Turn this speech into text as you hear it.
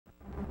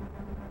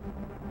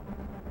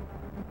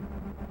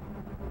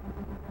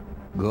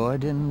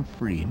Gordon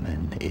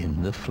Freeman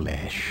in the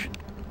flesh.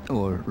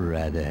 Or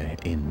rather,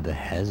 in the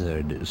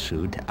hazard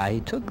suit. I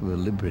took the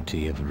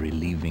liberty of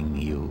relieving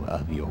you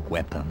of your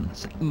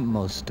weapons.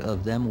 Most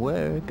of them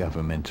were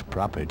government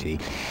property.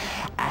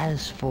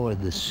 As for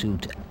the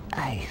suit,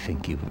 I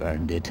think you've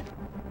earned it.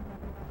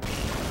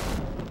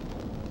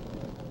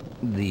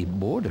 The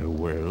border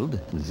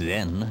world,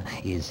 Zen,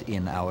 is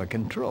in our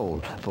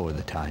control for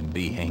the time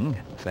being,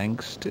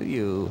 thanks to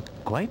you.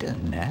 Quite a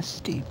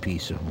nasty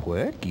piece of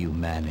work you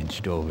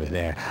managed over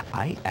there.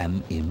 I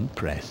am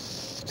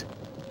impressed.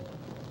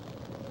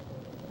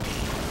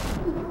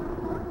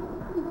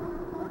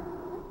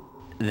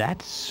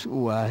 That's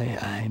why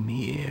I'm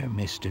here,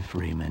 Mr.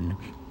 Freeman.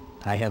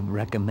 I have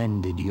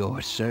recommended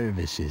your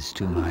services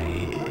to my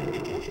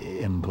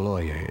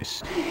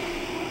employers.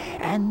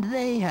 And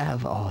they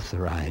have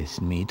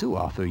authorized me to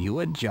offer you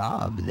a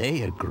job.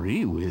 They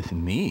agree with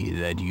me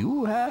that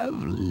you have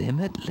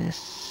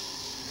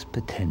limitless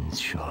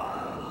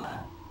potential.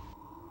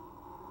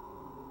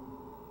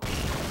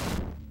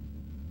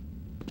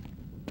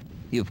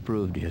 You've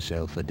proved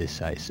yourself a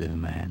decisive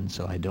man,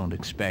 so I don't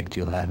expect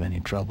you'll have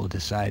any trouble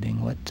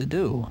deciding what to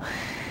do.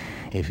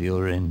 If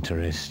you're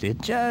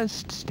interested,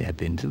 just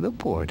step into the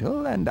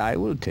portal, and I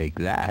will take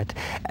that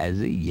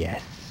as a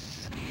yes.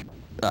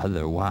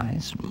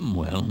 Otherwise,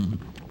 well,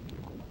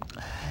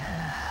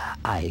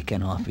 I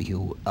can offer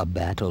you a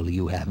battle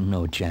you have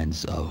no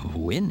chance of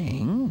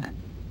winning.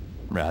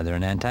 Rather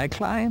an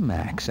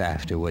anticlimax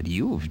after what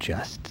you've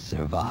just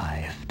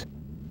survived.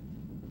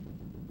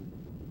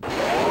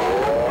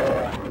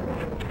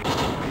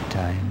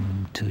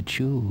 Time to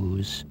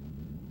choose.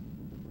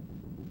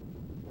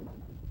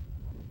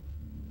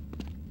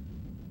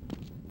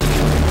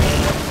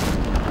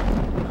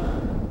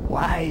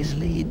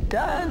 Wisely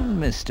done,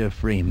 Mr.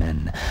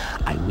 Freeman.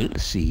 I will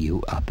see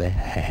you up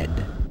ahead.